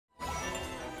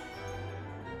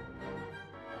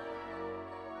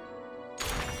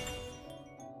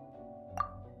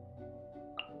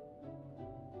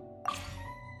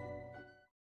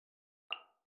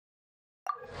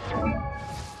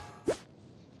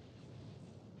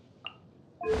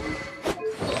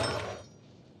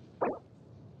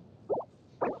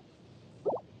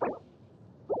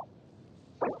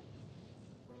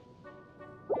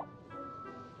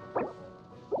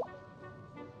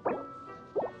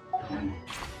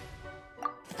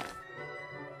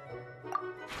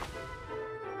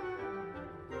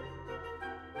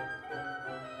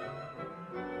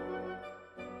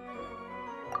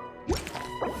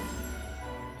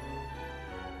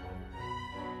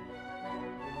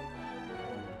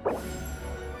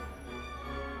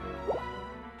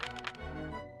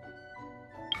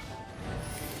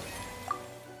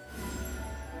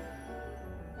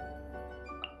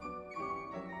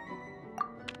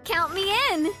Count me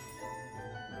in!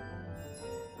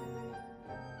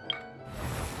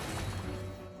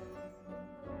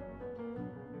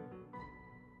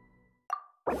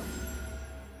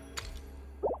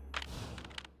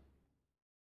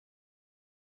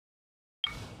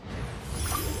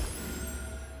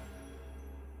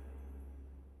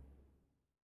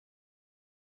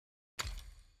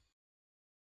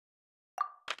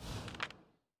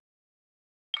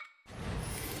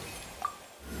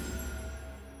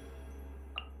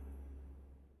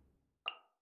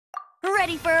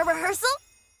 Ready for a rehearsal?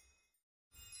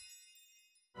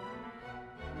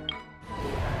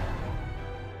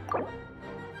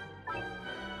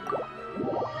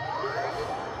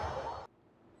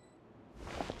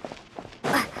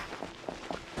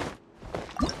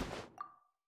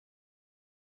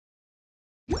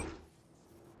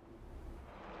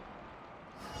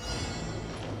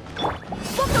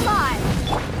 Look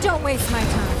alive! Don't waste my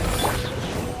time.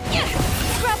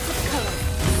 Scraps of color.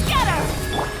 Scatter!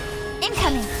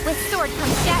 Incoming! With sword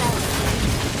comes shadow.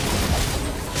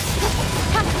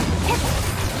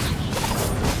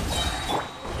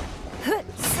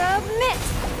 Submit!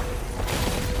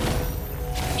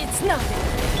 It's nothing.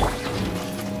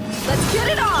 Let's get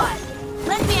it on!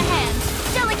 Lend me a hand.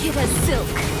 Delicate as silk.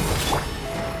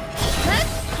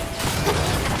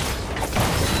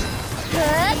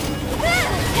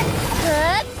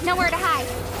 Nowhere to hide.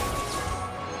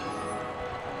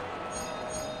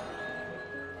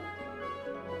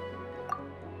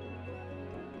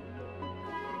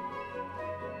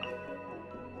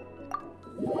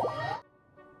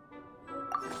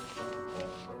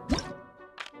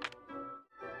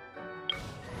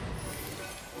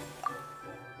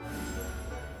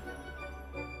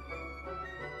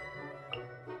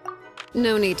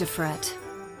 No need to fret.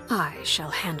 I shall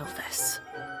handle this.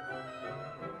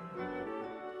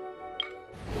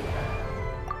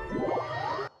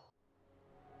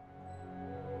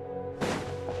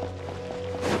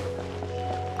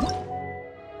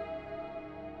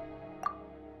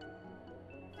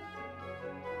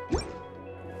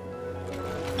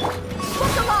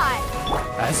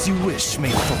 As you wish,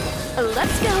 Maple.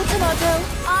 Let's go, Tomato.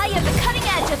 I am the cutting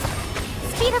edge of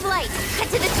speed of light. Cut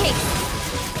to the chase.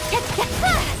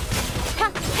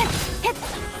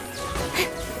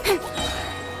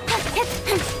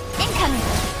 Incoming.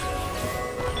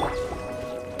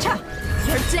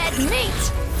 You're dead meat.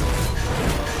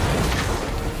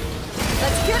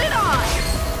 Let's get it on.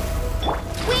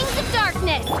 Wings of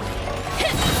darkness.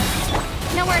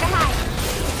 Nowhere to hide.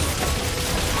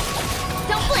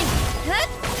 Don't blink.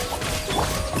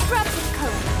 Scraps of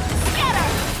color. Scatter!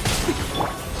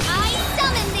 I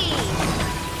summon thee!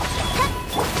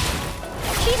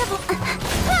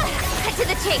 Cut to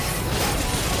the chase.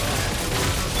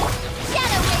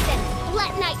 Shadow Raiden,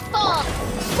 let night fall.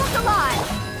 Look alive.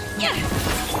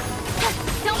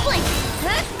 Don't blink.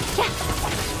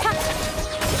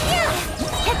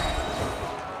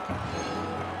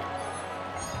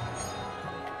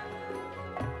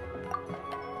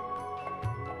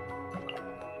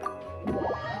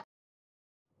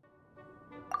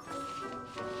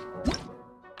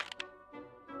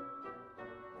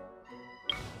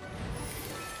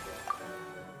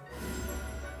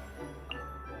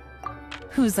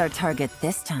 Who's our target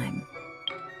this time?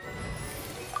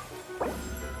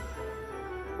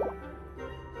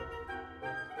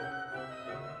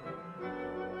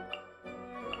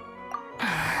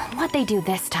 What'd they do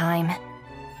this time?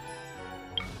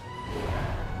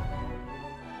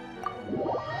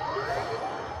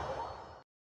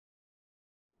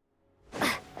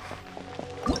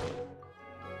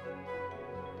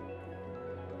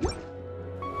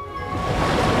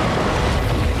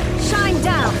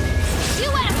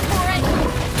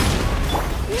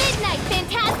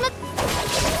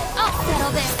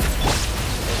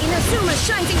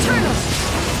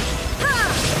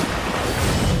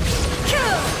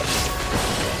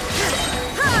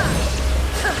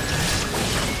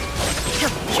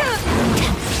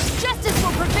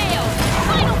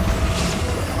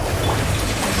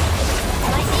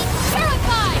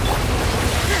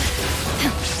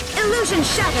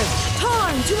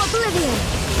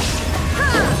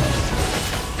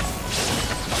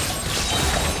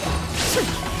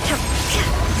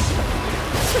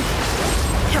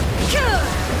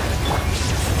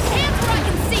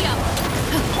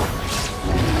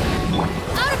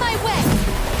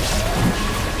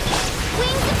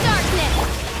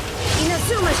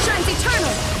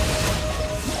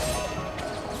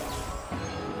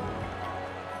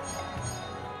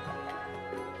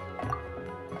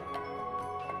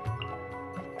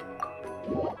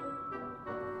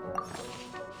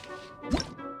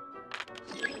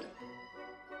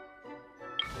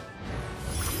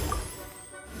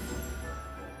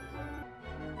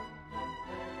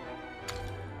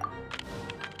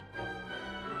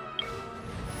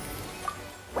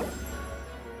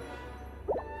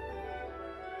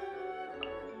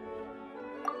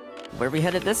 Where are we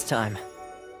headed this time? Time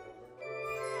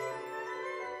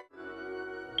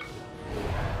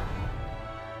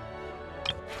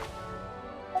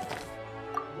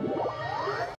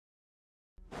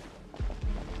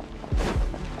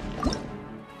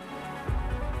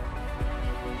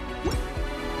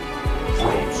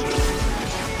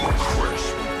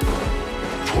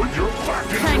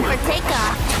for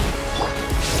takeoff.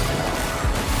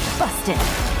 Busted.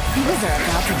 Things are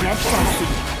about to get dicey.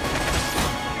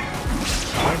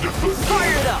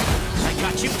 Fire it up! I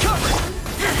got you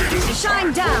covered!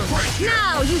 Shine down!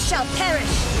 Now you shall perish!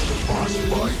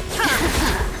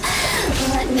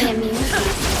 Let me amuse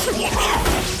you.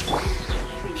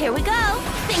 Here we go.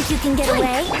 Think you can get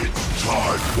away?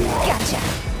 Gotcha.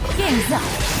 Game's up.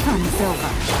 Fun's over.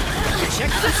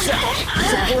 Check this out!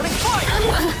 Supporting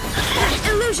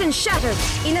fire! Illusion shattered!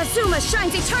 Inazuma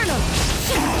shines eternal!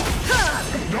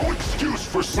 No excuse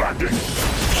for slacking!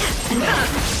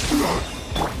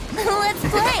 Let's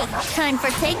play. Time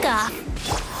for takeoff.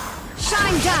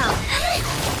 Shine down!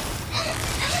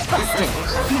 Busted.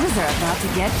 Things are about to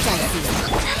get dicey.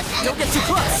 Don't get too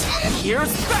close!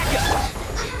 Here's backup!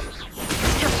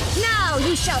 Now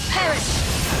you shall perish!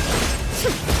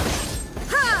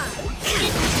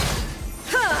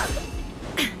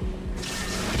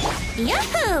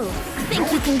 Yahoo!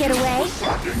 Think you can get away?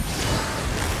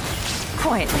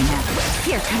 Quietly now.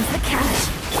 Here comes the cash.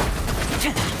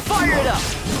 Fire it up!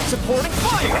 Supporting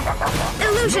fire!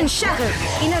 Illusion shattered!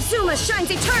 Inazuma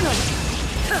shines eternal!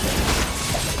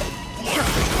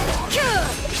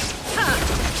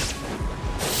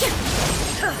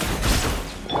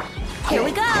 Here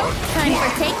we go. Time for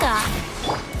takeoff.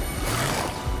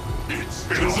 It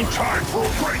isn't time for a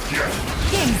break yet!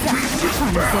 Game's up.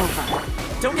 Fun's over.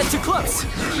 Don't get too close!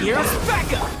 Here's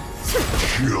backup!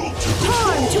 Kill to the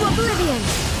Torn to oblivion!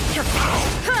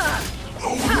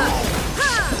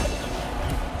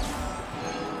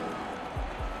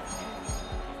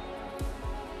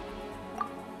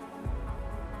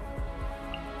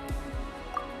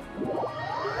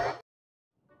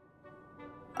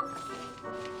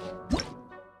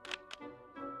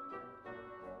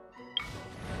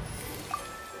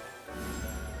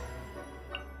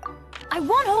 I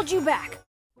won't hold you back!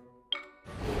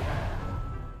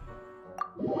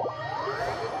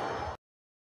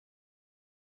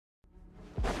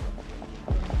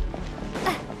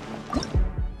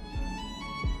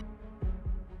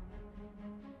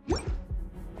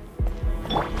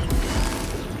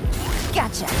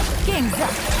 Gotcha. Game's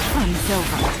up. Fun's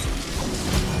over.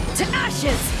 To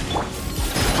ashes!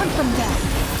 Hunt them down!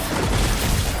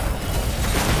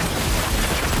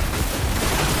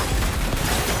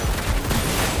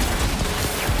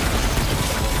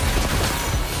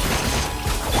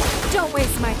 Don't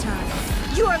waste my time.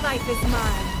 Your life is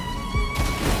mine.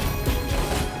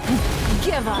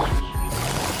 Give up.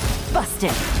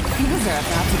 Busted. Things are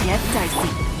about to get dicey.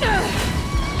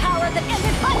 Power that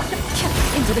ended life!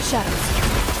 Into the shadows.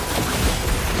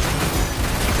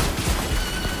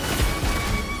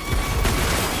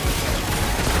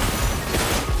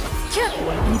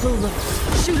 One evil look.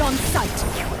 Shoot on sight.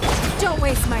 Don't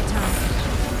waste my time.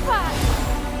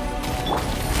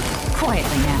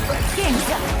 Quietly now. Game's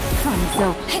up. Fun's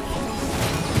over.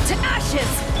 To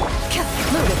ashes!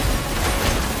 Looted.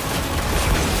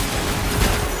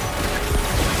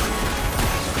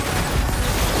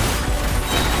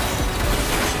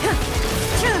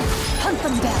 Hunt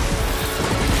them down.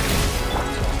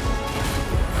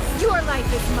 Your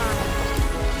life is mine.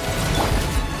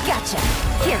 Gotcha.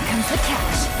 Here comes the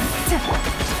cash.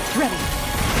 Ready.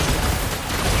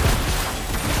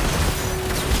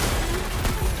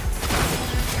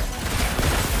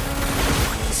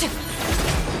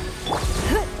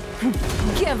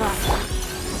 Give up.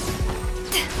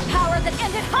 Power that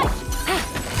ended height.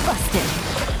 Busted.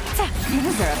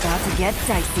 Things are about to get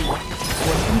dicey.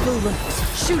 One evil look.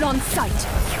 Shoot on sight.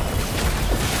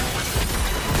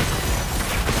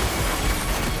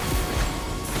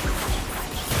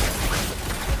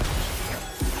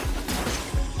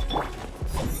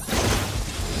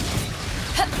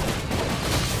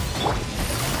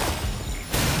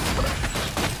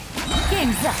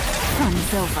 Game's up.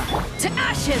 Fun's over. To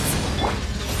ashes!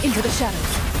 Into the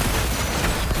shadows.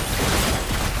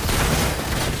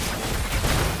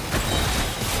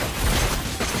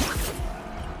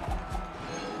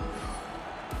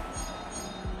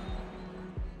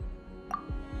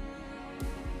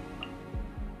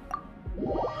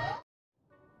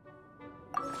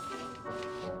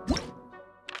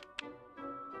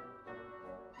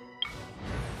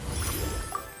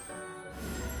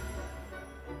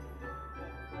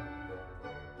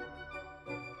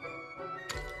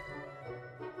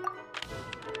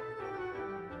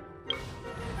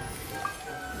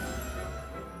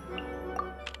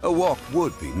 A walk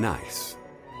would be nice.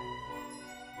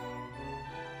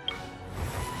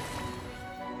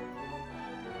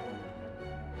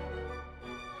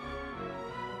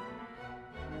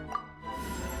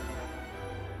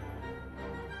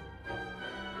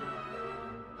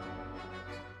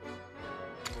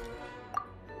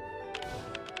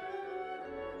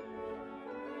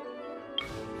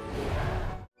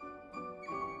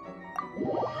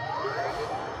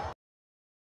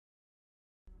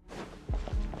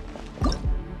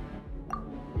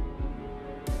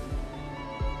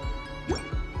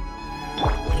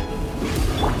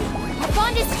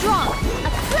 Strong! A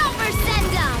proper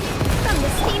send-down! From the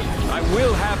scene... I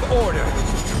will have order!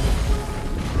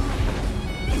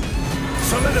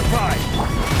 Solidify!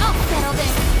 I'll settle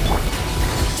this!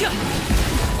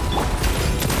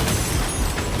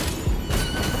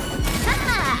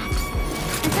 Ha-ha!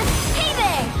 Hey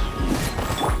there!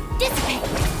 Dissipate!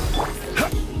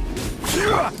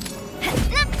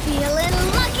 Feeling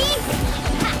lucky?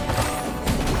 Ha!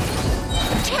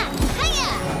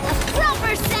 Hiya! A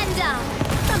proper send-down!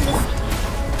 From the...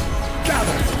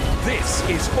 Gather! This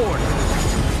is order!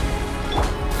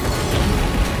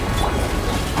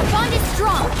 Our bond is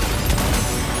strong!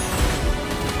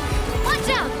 Watch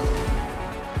out!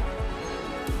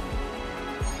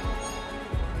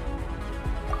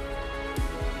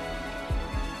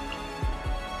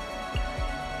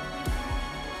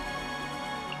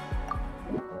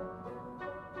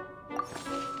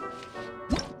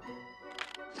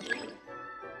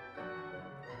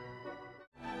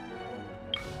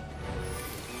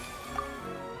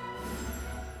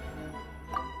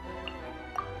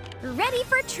 Ready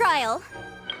for trial.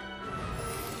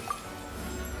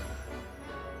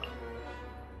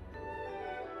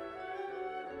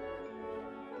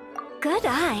 Good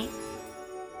eye.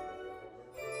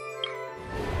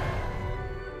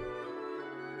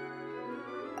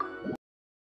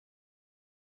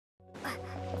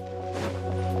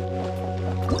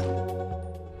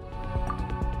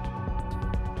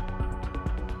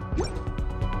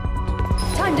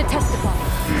 Time to testify.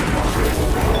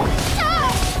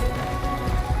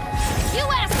 You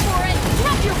asked for it!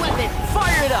 Drop your weapon!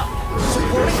 Fire it up!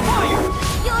 Supporting fire!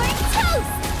 You're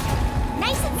toast!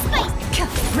 Nice and spicy!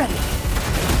 Ready.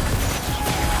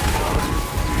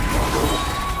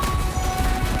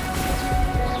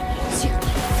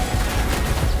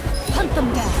 Hunt them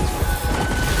down.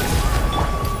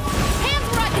 Hands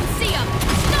where I can see them!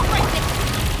 Stop right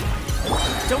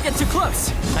there! Don't get too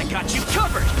close! I got you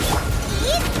covered!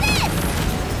 Eat this!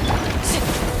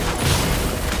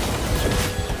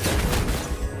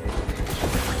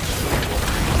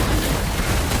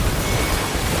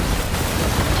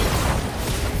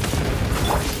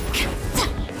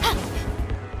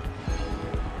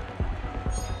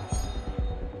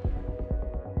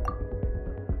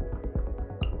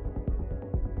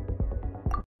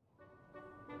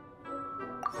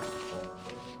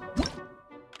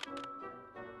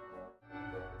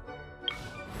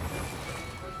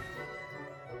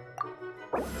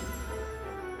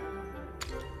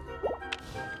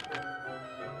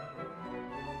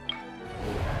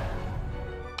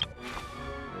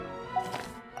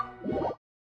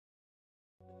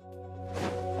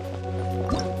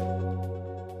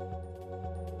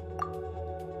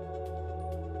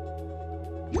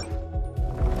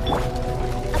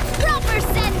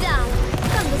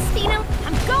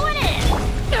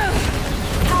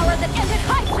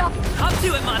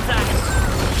 Do it, Montauk!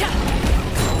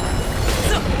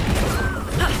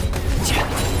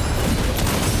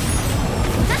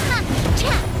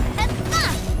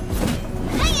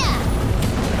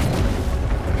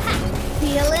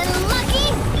 Feeling lucky?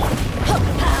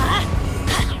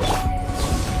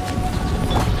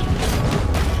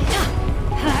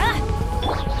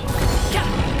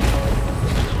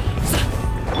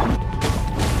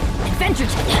 Adventure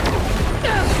time!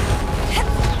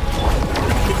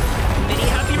 Many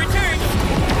happy returns!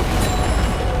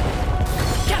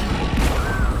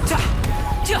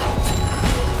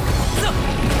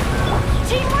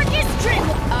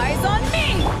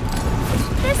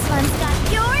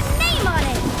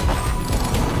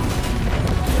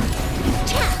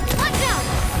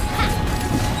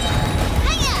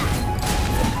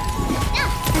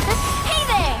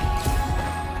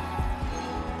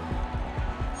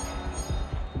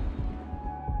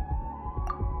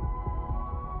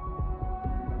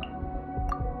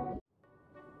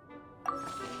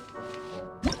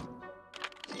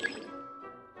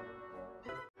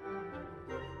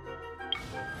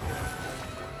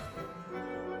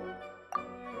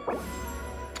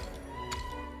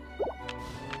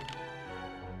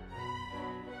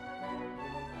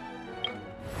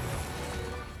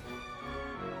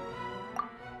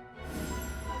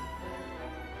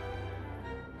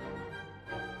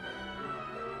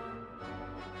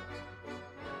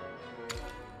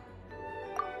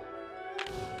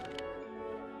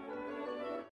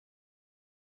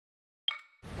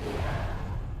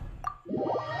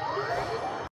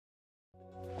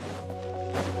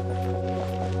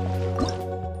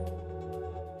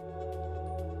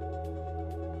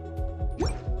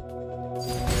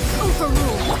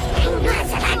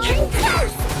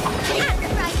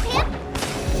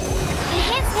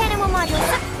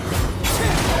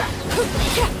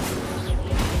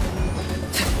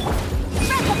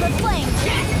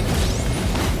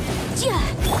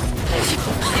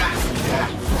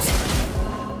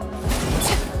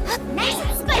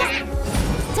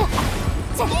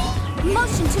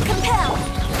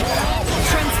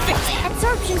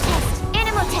 Absorption test.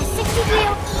 Animal test 63.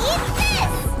 Eat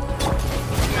this!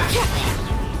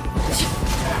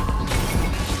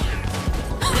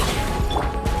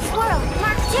 Swirl,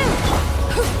 Mark 2.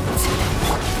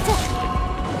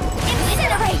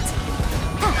 Incinerate!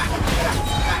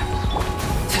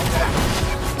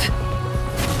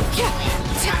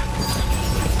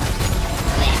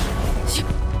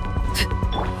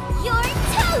 You're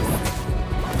toast!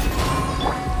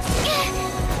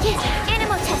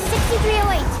 Animal test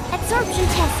 6308. Absorption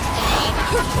test.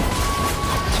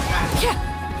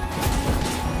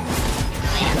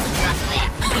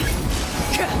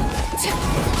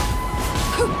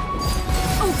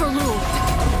 Overruled.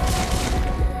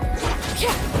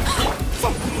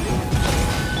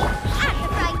 At the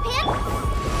frying pan.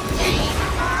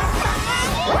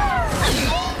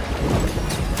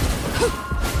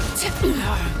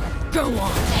 Go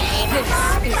on. This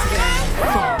is very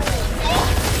fun.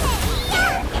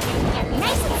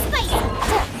 Nice and spicy.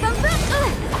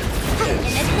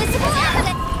 Inadmissible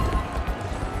evidence.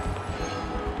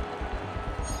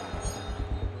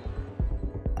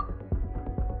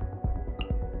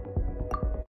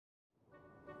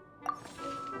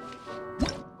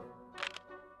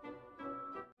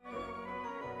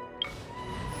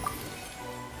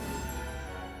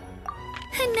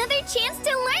 Another chance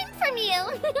to learn from you!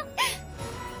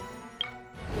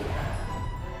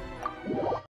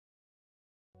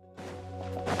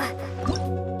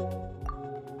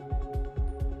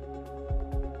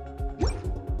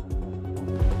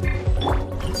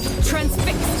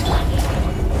 Transfixed.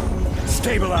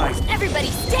 Stabilized. Everybody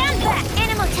stand back!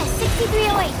 Animal test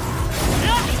 6308.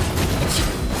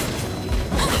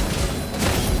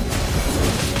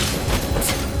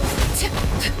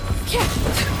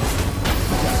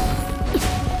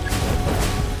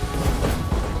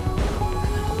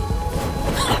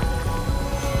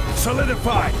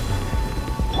 Solidified.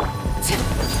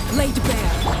 Laid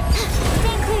bare.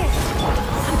 Stand clear.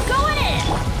 I'm going in!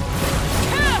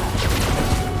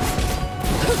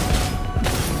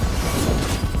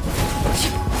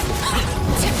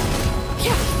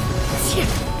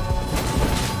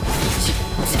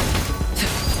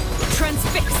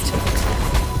 Transfixed.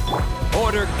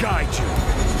 Order guide you.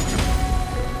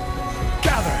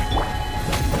 Gather.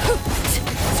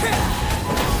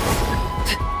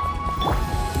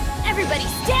 Everybody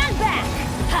stand back!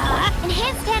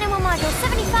 Enhanced animal module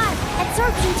 75.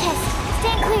 Absorption test.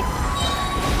 Stand clear.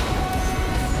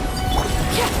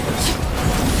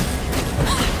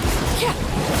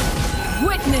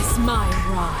 Witness my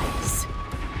ride.